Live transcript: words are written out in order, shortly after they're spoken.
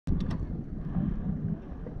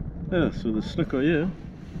Yeah, so the snook are here,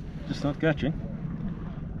 just not catching.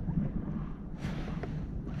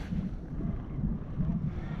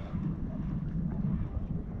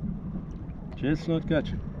 Just not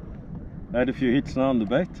catching. I had a few hits now on the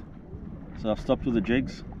bait, so I've stopped with the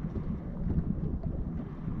jigs.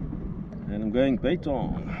 And I'm going bait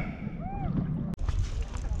on.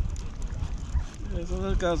 Yeah, so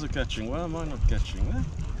those guys are catching. Why am I not catching? Eh?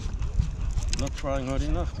 Not trying hard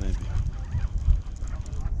enough, maybe.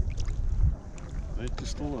 Bait is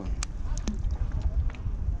still on.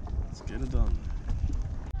 Let's get it done.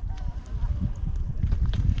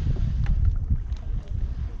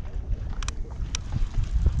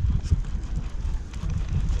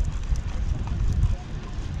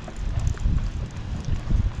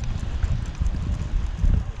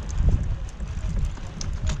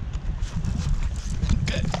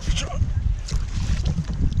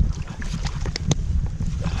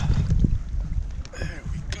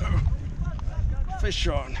 Fish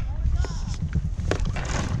on.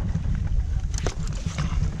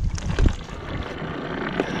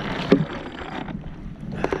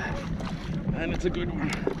 And it's a good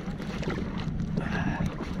one.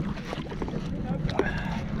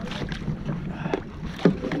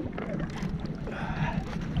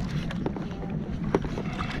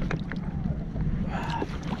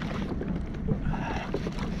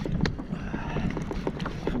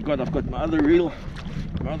 Forgot I've got my other reel,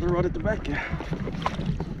 my other rod at the back here.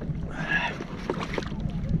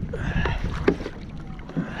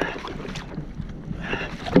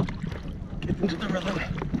 Get into the rhythm.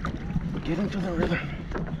 Get into the rhythm.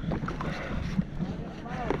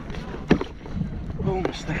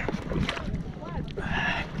 Almost there.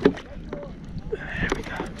 There we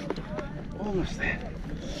go. Almost there.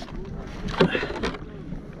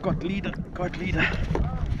 Got leader. Got leader.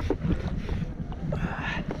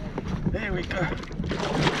 There we go.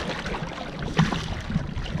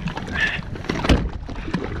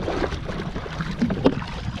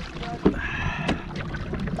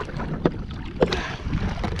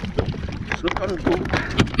 Snook on go.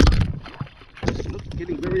 Snook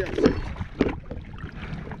getting very upset.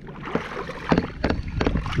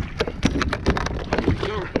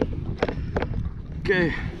 Go.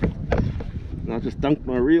 Okay. Now I just dunked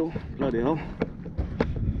my reel. Bloody hell.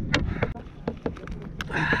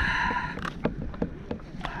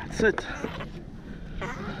 That's it.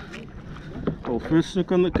 Well, first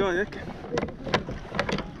snook on the kayak.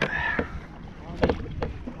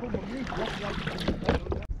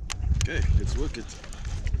 Okay, let's work it.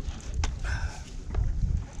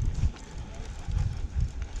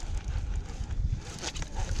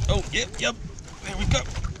 Oh, yep, there we go.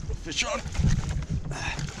 Fish on.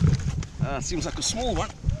 Seems like a small one.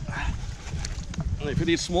 And if it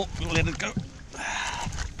is small, we'll let it go.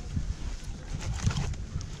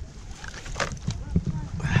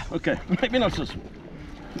 Okay, maybe not so small.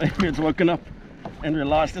 Maybe it's woken up and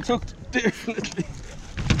realized it's hooked. Definitely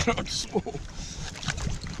not small.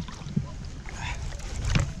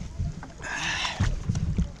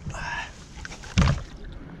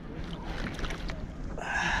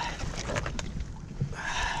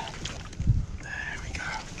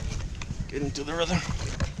 Get into the rhythm.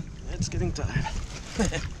 It's getting tired.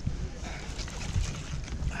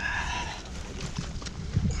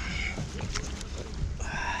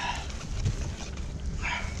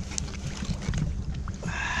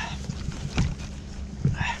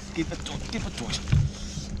 Keep it taut, keep it taut.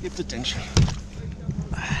 Keep the tension.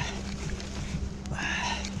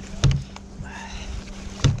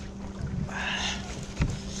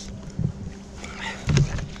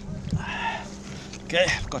 Okay,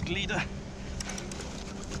 I've got leader.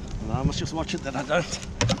 Now I must just watch it that I don't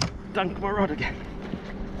dunk my rod again.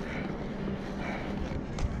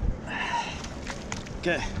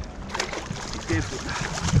 Okay, be careful.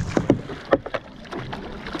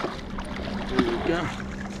 There we go.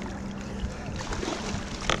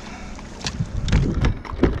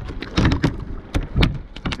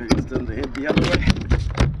 Okay, let's turn the head the other way.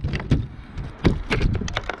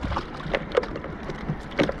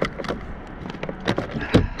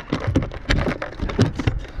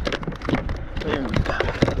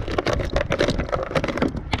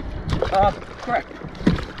 Ah, crap.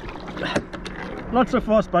 Not so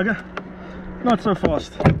fast, bugger. Not so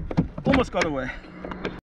fast. Almost got away.